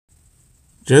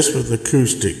Just with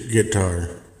acoustic guitar.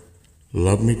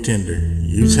 Love Me Tender.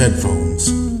 Use headphones.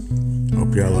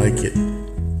 Hope y'all like it.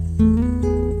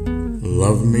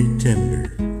 Love Me Tender.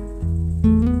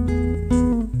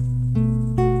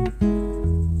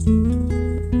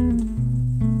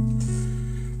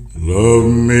 Love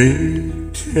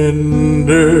me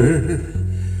tender,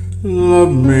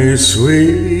 love me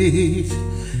sweet,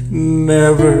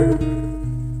 never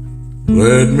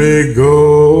let me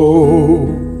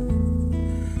go.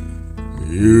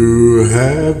 You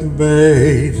have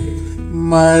made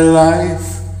my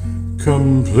life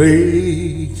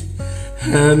complete,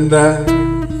 and I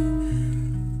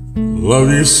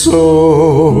love you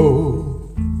so.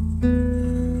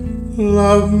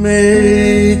 Love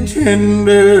me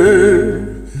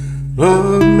tender,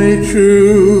 love me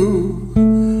true,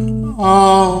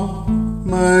 all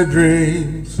my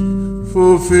dreams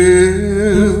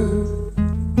fulfill.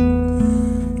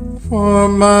 For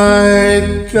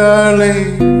my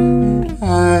darling,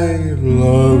 I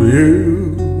love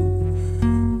you,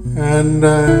 and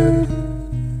I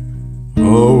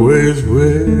always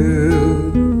will.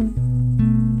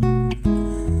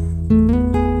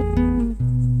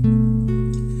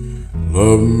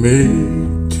 Love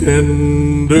me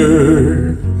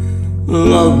tender,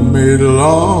 love me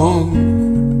long,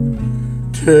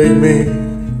 take me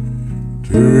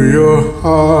to your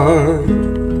heart,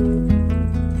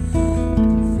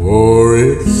 for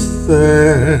it's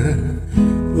there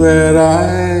that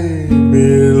I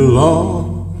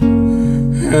belong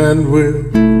and will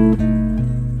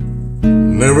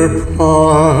never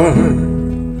part.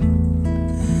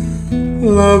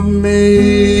 Love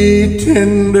me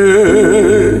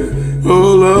tender,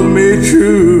 oh love me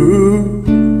true,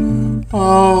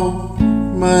 all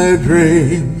my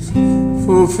dreams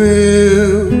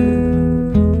fulfill.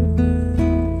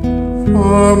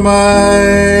 For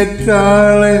my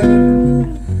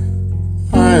darling,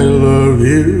 I love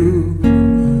you,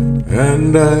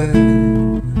 and I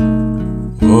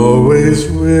always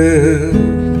will.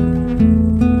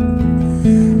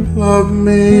 Love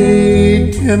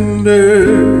me tender,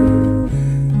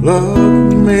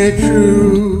 love me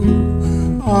true,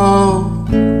 all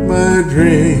my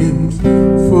dreams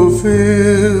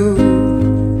fulfill.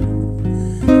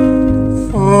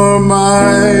 For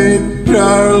my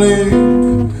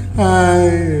darling,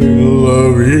 I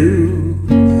love you,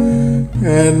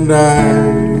 and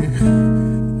I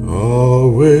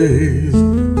always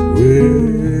will.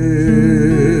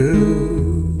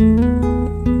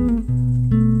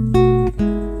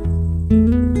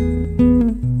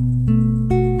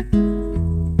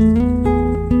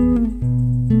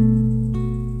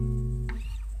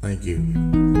 Thank you.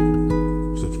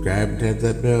 Subscribe and hit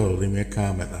that bell. Leave me a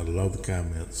comment. I love the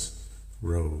comments.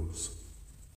 Rose.